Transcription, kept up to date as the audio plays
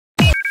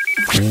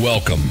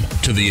Welcome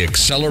to the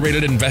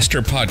Accelerated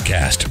Investor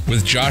Podcast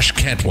with Josh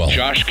Cantwell.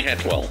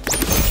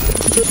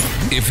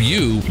 If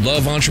you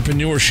love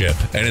entrepreneurship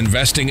and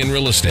investing in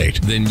real estate,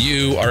 then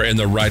you are in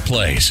the right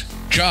place.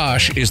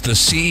 Josh is the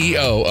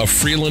CEO of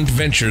Freeland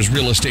Ventures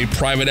Real Estate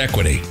Private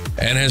Equity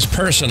and has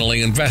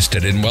personally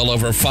invested in well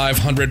over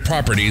 500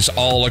 properties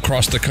all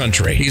across the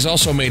country. He's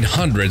also made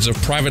hundreds of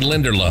private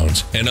lender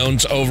loans and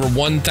owns over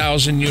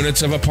 1,000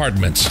 units of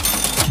apartments.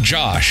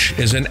 Josh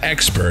is an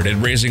expert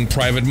at raising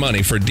private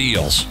money for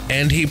deals,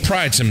 and he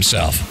prides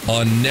himself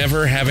on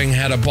never having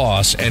had a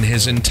boss in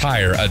his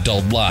entire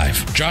adult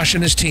life. Josh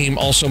and his team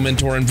also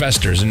mentor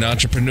investors and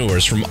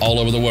entrepreneurs from all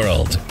over the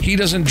world. He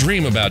doesn't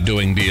dream about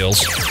doing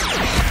deals.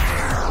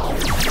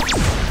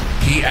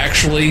 He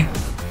actually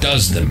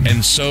does them,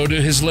 and so do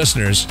his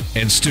listeners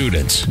and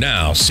students.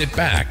 Now sit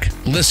back,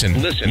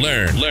 listen,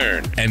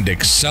 learn, and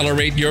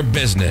accelerate your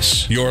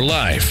business, your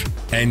life,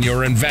 and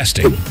your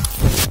investing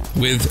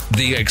with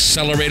the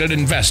Accelerated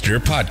Investor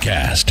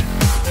Podcast.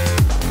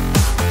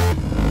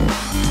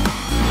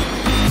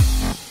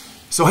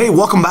 So hey,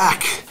 welcome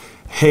back.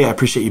 Hey, I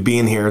appreciate you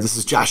being here. This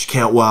is Josh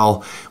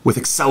Cantwell with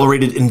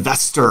Accelerated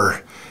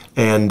Investor.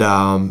 And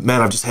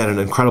man, I've just had an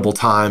incredible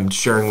time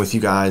sharing with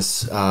you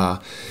guys,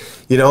 the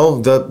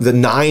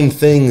 9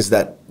 things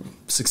that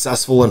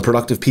successful and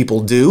productive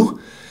people do,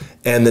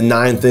 and the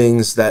 9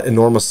 things that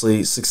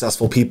enormously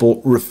successful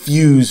people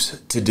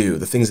refuse to do,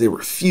 the things they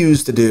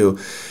refuse to do.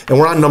 And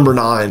we're on number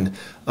 9.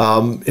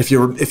 If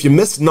you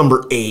missed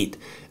number 8,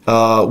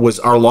 was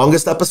our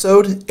longest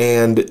episode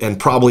and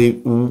probably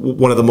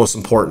one of the most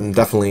important,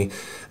 definitely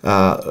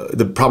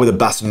probably the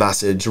best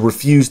message: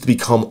 refuse to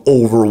become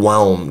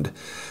overwhelmed.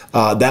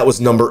 That was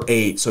number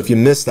 8. So if you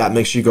missed that,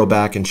 make sure you go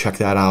back and check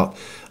that out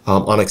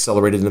on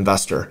Accelerated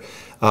Investor.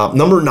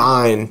 Number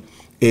 9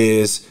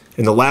 is,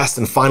 in the last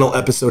and final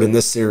episode in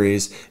this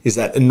series, is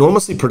that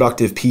enormously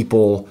productive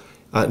people,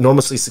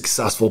 enormously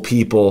successful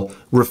people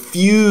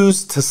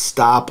refuse to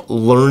stop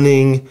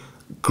learning,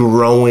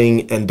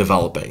 growing, and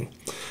developing.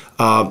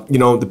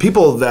 The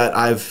people that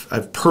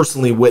I've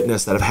personally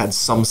witnessed that have had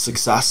some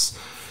success,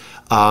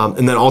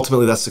 and then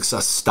ultimately that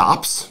success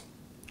stops,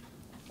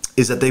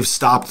 is that they've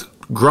stopped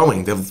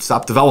growing, they've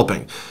stopped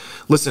developing.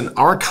 Listen,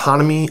 our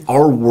economy,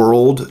 our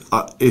world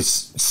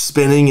is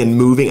spinning and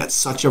moving at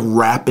such a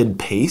rapid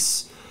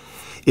pace.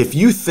 If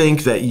you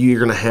think that you're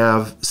going to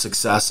have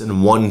success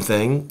in one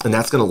thing and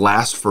that's going to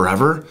last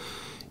forever,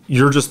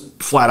 you're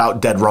just flat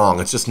out dead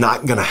wrong. It's just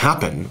not going to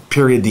happen,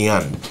 period, the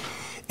end.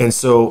 And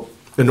so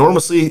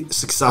enormously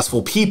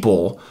successful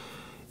people,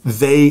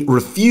 they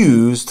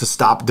refuse to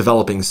stop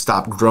developing,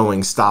 stop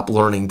growing, stop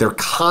learning. They're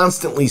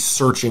constantly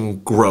searching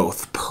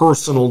growth,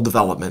 personal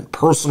development,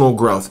 personal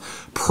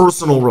growth,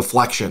 personal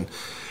reflection.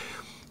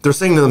 They're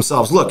saying to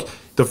themselves, look,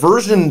 the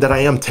version that I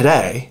am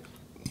today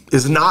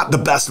is not the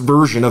best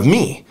version of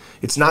me.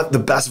 It's not the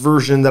best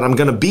version that I'm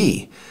going to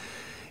be,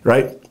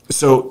 right?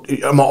 So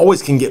I'm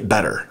always can get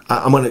better.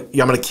 I'm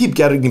gonna keep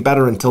getting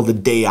better until the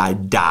day I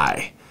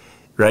die.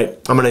 Right?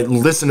 I'm going to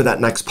listen to that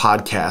next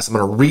podcast. I'm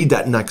going to read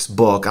that next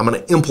book. I'm going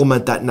to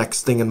implement that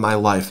next thing in my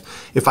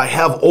life. If I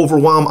have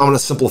overwhelm, I'm going to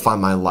simplify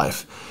my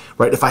life.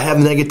 Right? If I have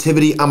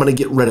negativity, I'm going to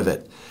get rid of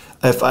it.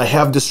 If I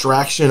have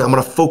distraction, I'm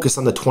going to focus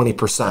on the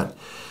 20%.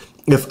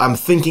 If I'm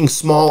thinking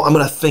small, I'm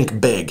going to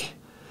think big.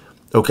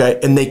 Okay?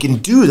 And they can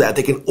do that.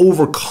 They can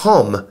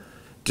overcome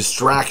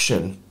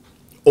distraction,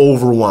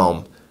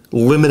 overwhelm,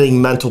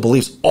 limiting mental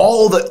beliefs.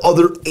 All the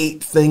other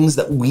 8 things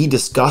that we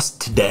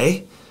discussed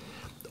today,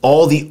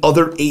 all the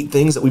other 8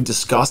 things that we've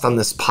discussed on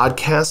this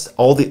podcast,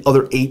 all the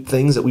other 8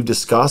 things that we've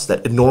discussed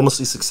that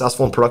enormously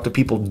successful and productive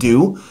people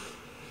do,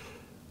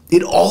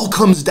 it all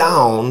comes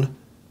down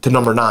to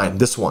number 9,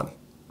 this one.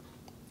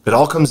 It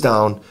all comes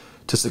down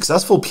to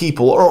successful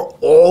people are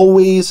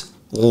always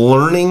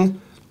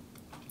learning,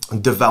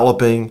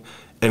 developing,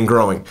 and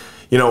growing.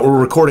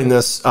 We're recording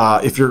this,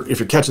 if you're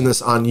catching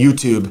this on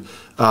YouTube,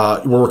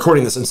 we're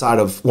recording this inside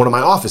of one of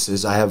my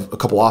offices. I have a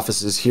couple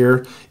offices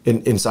here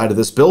inside of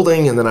this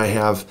building, and then I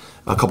have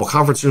a couple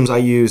conference rooms I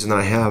use, and then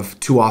I have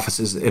 2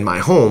 offices in my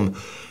home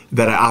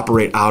that I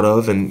operate out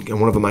of, and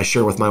one of them I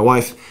share with my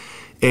wife.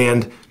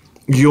 And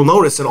you'll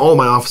notice in all of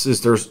my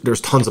offices,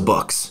 there's tons of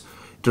books.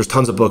 There's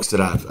tons of books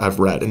that I've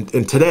read.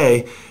 And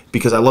today,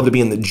 because I love to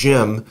be in the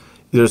gym,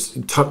 there's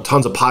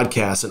tons of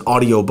podcasts and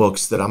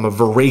audiobooks that I'm a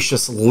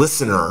voracious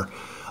listener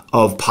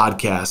of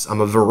podcasts.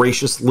 I'm a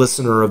voracious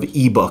listener of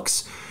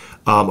ebooks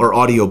or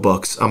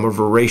audiobooks. I'm a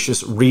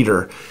voracious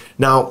reader.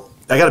 Now,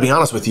 I got to be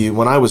honest with you.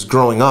 When I was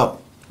growing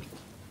up,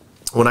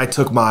 when I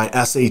took my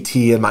SAT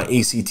and my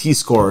ACT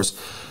scores,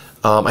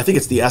 I think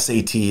it's the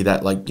SAT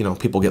that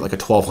people get like a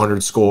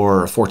 1,200 score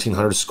or a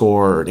 1,400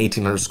 score or an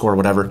 1,800 score or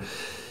whatever.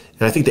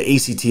 And I think the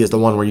ACT is the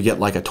one where you get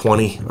like a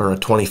 20 or a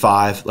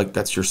 25, like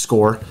that's your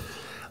score.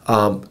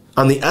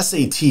 On the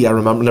SAT, I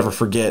remember, never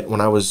forget, when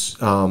I was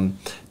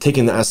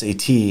taking the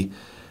SAT,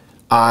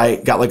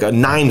 I got like a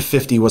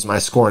 950 was my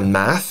score in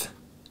math,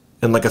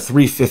 and like a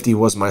 350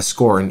 was my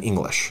score in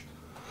English.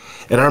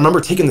 And I remember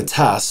taking the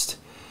test,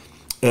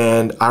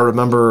 and I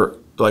remember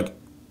like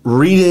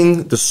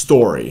reading the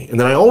story, and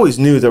then I always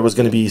knew there was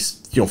going to be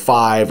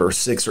 5 or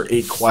 6 or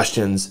 8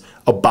 questions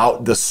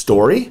about the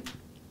story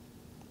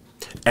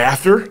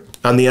after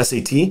on the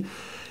SAT,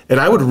 and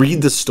I would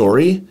read the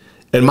story,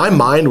 and my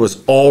mind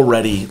was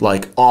already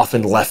like off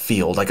in left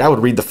field. Like I would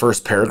read the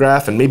first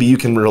paragraph, and maybe you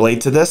can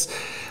relate to this.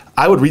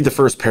 I would read the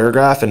first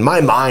paragraph, and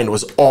my mind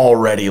was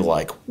already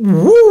like,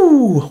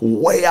 woo,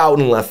 way out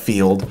in left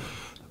field,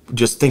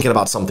 just thinking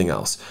about something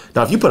else.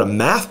 Now, if you put a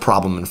math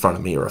problem in front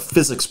of me, or a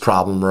physics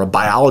problem, or a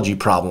biology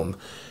problem,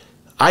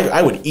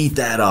 I would eat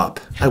that up.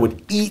 I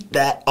would eat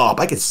that up.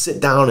 I could sit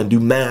down and do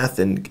math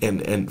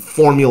and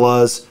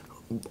formulas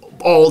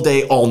all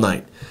day, all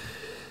night.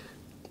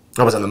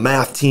 I was on the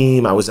math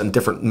team. I was on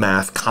different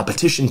math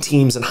competition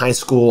teams in high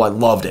school. I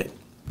loved it.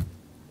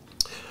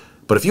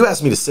 But if you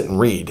asked me to sit and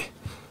read,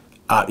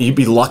 you'd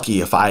be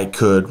lucky if I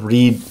could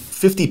read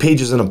 50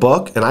 pages in a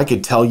book and I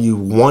could tell you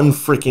one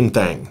freaking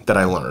thing that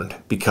I learned,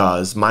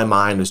 because my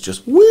mind was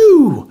just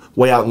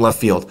way out in left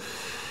field.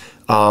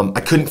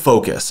 I couldn't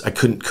focus. I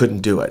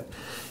couldn't do it.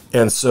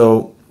 And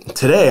so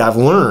today I've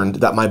learned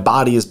that my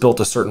body is built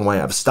a certain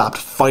way. I've stopped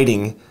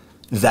fighting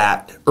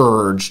that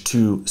urge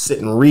to sit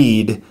and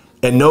read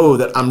and know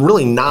that I'm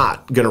really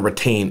not going to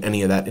retain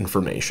any of that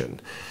information.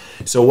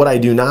 So what I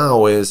do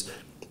now is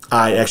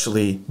I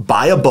actually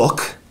buy a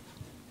book.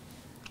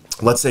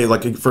 Let's say,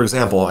 like, for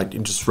example, I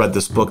just read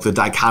this book, The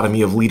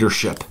Dichotomy of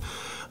Leadership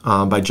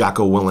by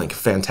Jocko Willink.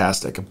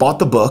 Fantastic. I bought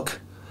the book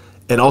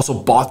and also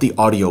bought the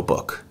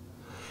audiobook.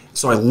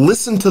 So I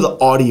listened to the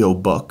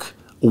audiobook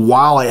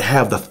while I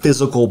have the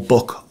physical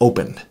book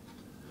opened.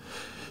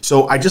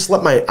 So I just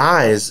let my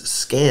eyes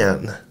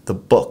scan the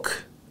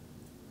book.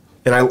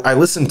 And I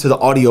listened to the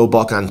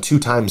audiobook on 2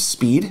 times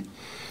speed.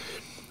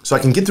 So I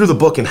can get through the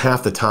book in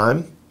half the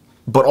time,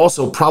 but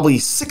also probably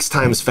 6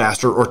 times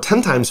faster or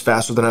 10 times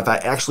faster than if I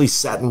actually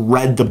sat and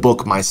read the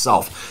book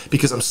myself,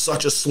 because I'm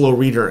such a slow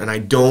reader and I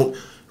don't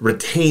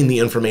retain the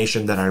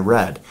information that I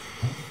read.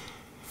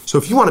 So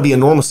if you want to be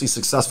enormously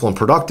successful and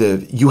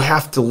productive, you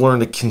have to learn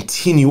to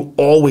continue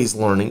always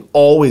learning,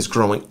 always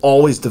growing,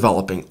 always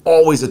developing,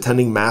 always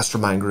attending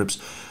mastermind groups,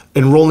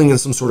 enrolling in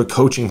some sort of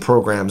coaching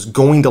programs,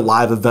 going to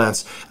live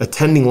events,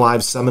 attending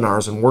live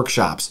seminars and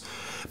workshops.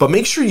 But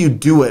make sure you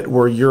do it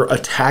where you're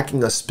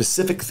attacking a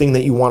specific thing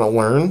that you want to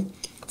learn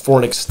for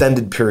an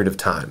extended period of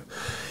time.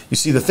 You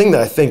see, the thing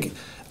that I think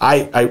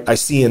I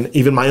see in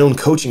even my own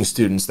coaching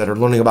students that are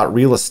learning about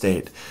real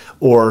estate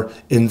or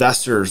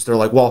investors, they're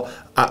like, well,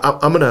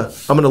 I'm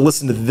gonna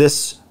listen to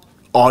this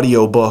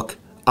audiobook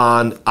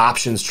on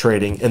options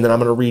trading, and then I'm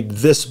going to read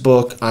this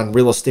book on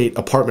real estate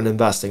apartment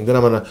investing. Then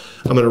I'm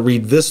going to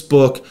read this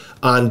book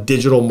on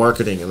digital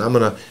marketing, and I'm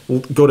going to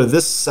go to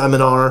this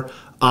seminar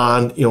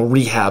on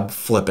rehab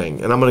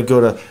flipping, and I'm going to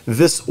go to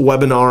this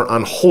webinar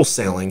on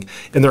wholesaling.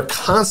 And they're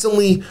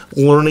constantly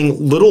learning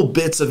little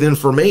bits of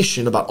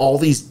information about all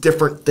these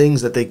different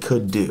things that they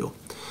could do.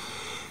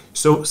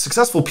 So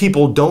successful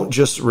people don't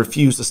just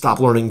refuse to stop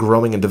learning,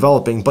 growing, and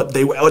developing, but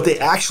what they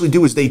actually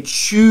do is they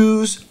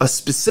choose a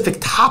specific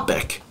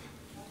topic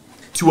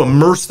to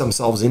immerse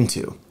themselves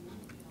into.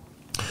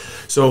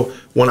 So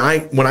when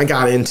I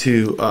got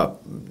into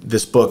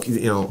this book,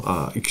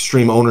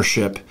 Extreme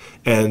Ownership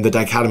and The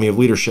Dichotomy of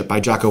Leadership by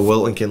Jocko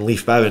Willink and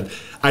Leif Bevan,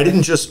 I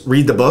didn't just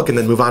read the book and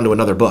then move on to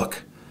another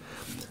book.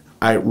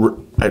 I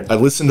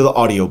listened to the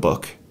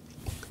audiobook.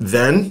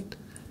 Then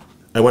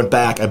I went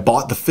back, I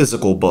bought the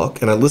physical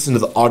book, and I listened to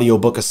the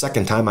audiobook a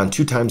second time on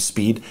 2 times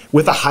speed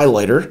with a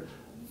highlighter,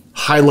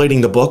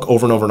 highlighting the book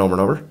over and over and over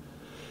and over.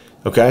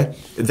 Okay?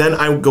 Then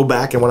I would go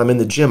back, and when I'm in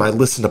the gym, I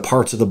listen to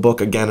parts of the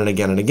book again and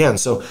again and again.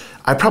 So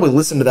I probably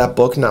listened to that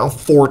book now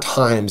 4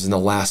 times in the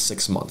last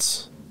 6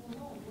 months.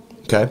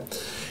 Okay?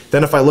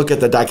 Then if I look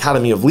at The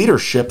Dichotomy of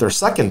Leadership, their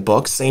second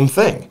book, same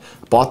thing.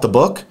 Bought the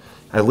book.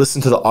 I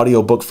listened to the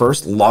audiobook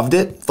first, loved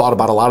it, thought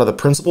about a lot of the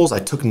principles. I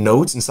took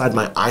notes inside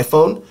my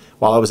iPhone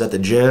while I was at the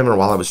gym or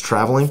while I was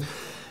traveling.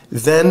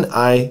 Then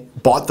I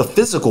bought the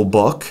physical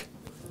book,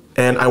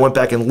 and I went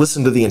back and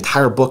listened to the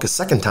entire book a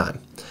second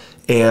time.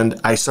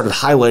 And I started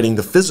highlighting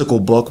the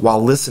physical book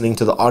while listening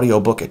to the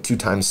audiobook at 2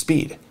 times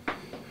speed.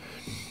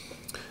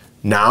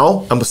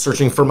 Now I'm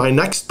searching for my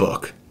next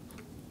book.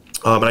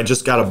 And I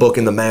just got a book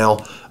in the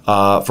mail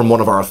from one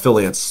of our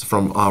affiliates,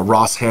 from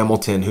Ross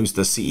Hamilton, who's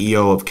the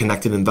CEO of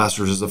Connected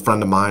Investors, is a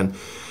friend of mine.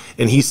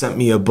 And he sent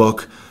me a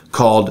book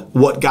called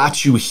What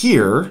Got You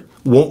Here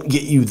Won't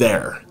Get You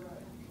There.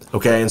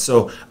 Okay, and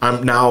so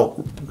I'm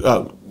now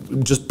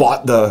just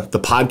bought the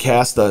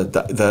podcast,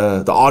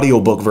 the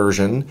audiobook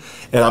version,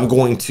 and I'm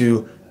going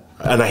to,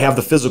 and I have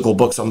the physical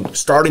book, so I'm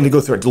starting to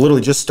go through it.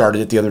 Literally just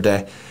started it the other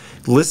day,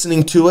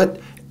 listening to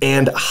it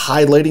and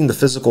highlighting the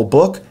physical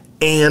book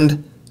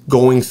and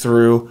going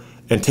through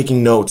and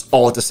taking notes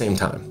all at the same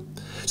time.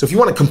 So if you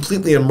want to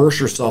completely immerse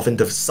yourself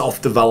into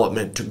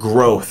self-development, to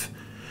growth,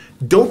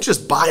 don't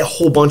just buy a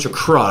whole bunch of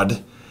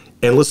crud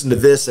and listen to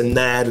this and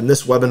that and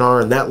this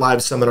webinar and that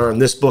live seminar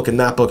and this book and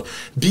that book.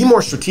 Be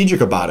more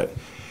strategic about it.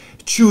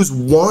 Choose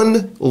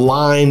one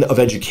line of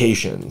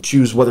education.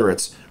 Choose whether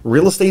it's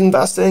real estate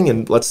investing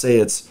and let's say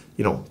it's,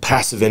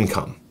 passive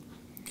income.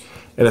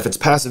 And if it's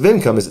passive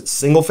income, is it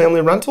single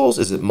family rentals?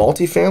 Is it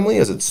multifamily?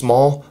 Is it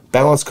small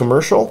balanced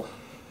commercial?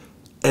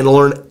 And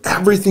learn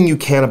everything you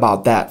can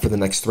about that for the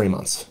next 3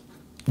 months.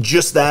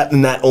 Just that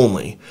and that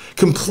only.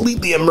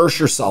 Completely immerse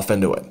yourself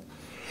into it.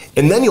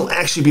 And then you'll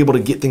actually be able to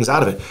get things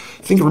out of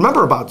it.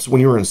 Remember about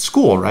when you were in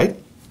school, right?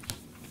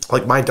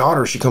 Like my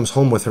daughter, she comes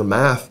home with her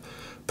math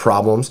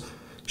problems.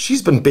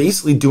 She's been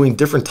basically doing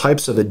different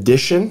types of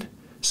addition,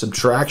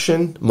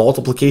 subtraction,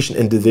 multiplication,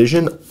 and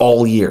division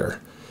all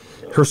year.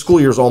 Her school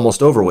year is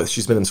almost over with.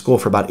 She's been in school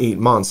for about 8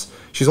 months.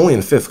 She's only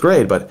in 5th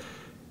grade, but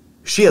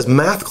she has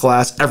math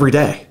class every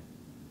day.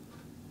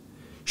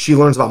 She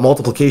learns about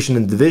multiplication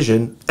and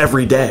division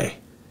every day.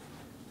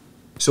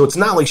 So it's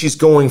not like she's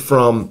going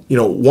from,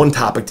 one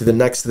topic to the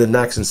next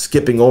and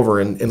skipping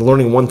over and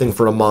learning one thing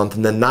for a month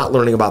and then not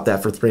learning about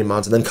that for 3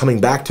 months and then coming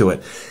back to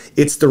it.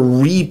 It's the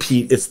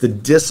repeat, it's the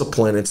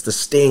discipline, it's the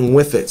staying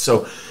with it.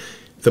 So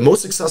the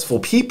most successful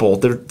people,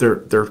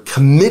 they're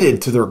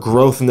committed to their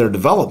growth and their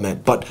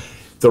development. But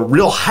the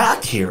real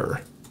hack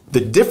here,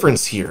 the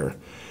difference here,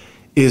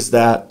 is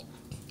that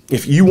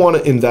if you want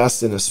to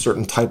invest in a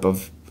certain type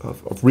of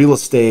real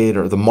estate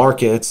or the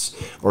markets,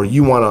 or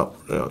you want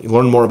to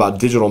learn more about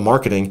digital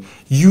marketing,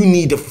 you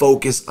need to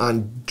focus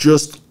on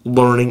just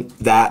learning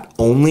that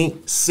only.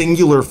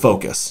 Singular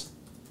focus,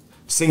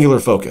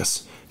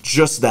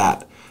 just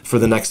that for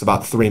the next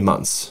about 3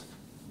 months.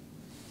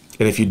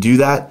 And if you do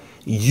that,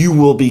 you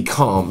will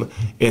become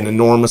an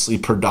enormously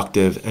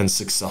productive and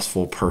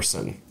successful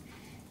person.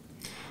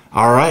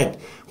 All right,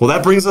 well,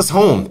 that brings us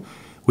home.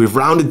 We've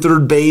rounded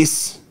third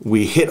base.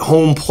 We hit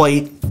home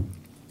plate.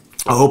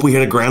 I hope we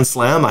hit a grand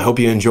slam. I hope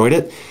you enjoyed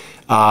it.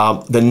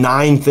 The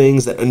 9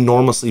 things that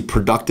enormously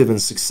productive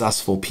and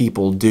successful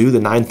people do, the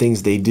 9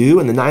 things they do,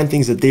 and the 9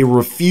 things that they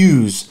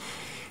refuse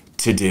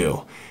to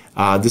do.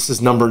 This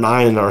is number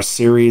 9 in our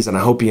series, and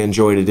I hope you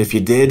enjoyed it. If you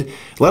did,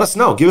 let us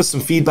know. Give us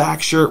some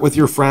feedback. Share it with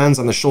your friends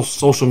on the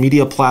social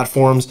media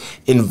platforms.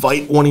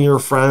 Invite one of your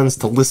friends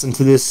to listen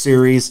to this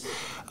series.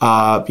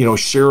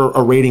 Share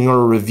a rating or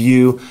a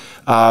review.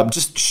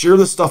 Just share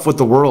this stuff with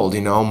the world.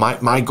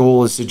 My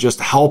goal is to just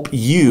help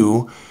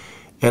you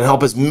and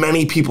help as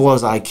many people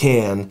as I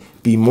can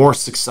be more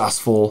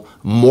successful,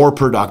 more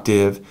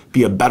productive,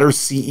 be a better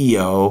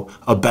CEO,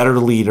 a better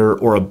leader,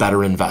 or a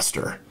better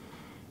investor,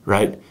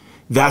 right?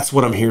 That's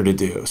what I'm here to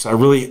do. So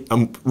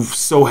I'm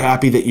so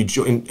happy that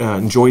you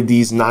enjoyed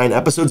these 9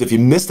 episodes. If you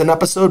missed an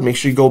episode, make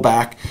sure you go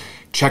back,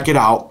 check it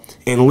out,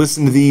 and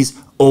listen to these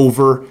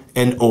over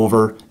and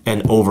over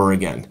and over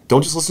again.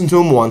 Don't just listen to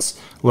them once,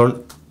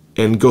 learn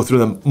and go through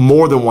them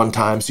more than one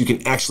time so you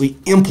can actually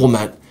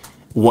implement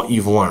what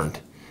you've learned.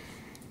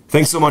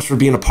 Thanks so much for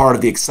being a part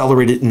of the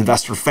Accelerated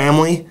Investor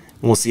family,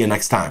 and we'll see you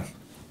next time.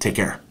 Take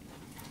care.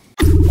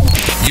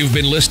 You've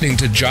been listening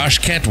to Josh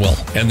Cantwell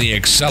and the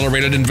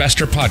Accelerated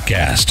Investor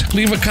Podcast.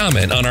 Leave a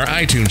comment on our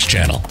iTunes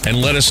channel and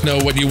let us know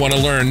what you want to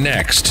learn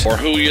next or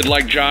who you'd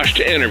like Josh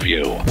to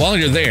interview. While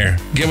you're there,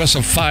 give us a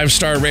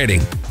 5-star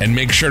rating and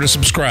make sure to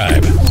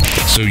subscribe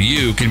so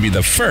you can be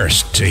the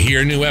first to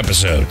hear new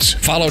episodes.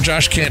 Follow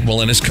Josh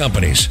Cantwell and his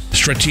companies,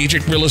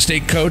 Strategic Real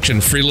Estate Coach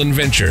and Freeland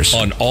Ventures,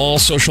 on all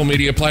social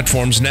media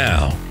platforms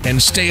now, and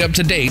stay up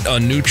to date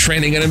on new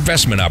training and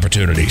investment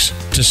opportunities.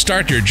 To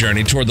start your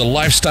journey toward the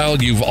lifestyle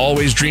you've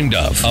always dreamed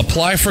of,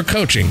 apply for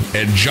coaching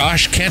at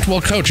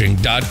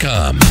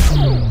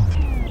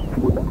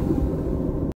joshcantwellcoaching.com.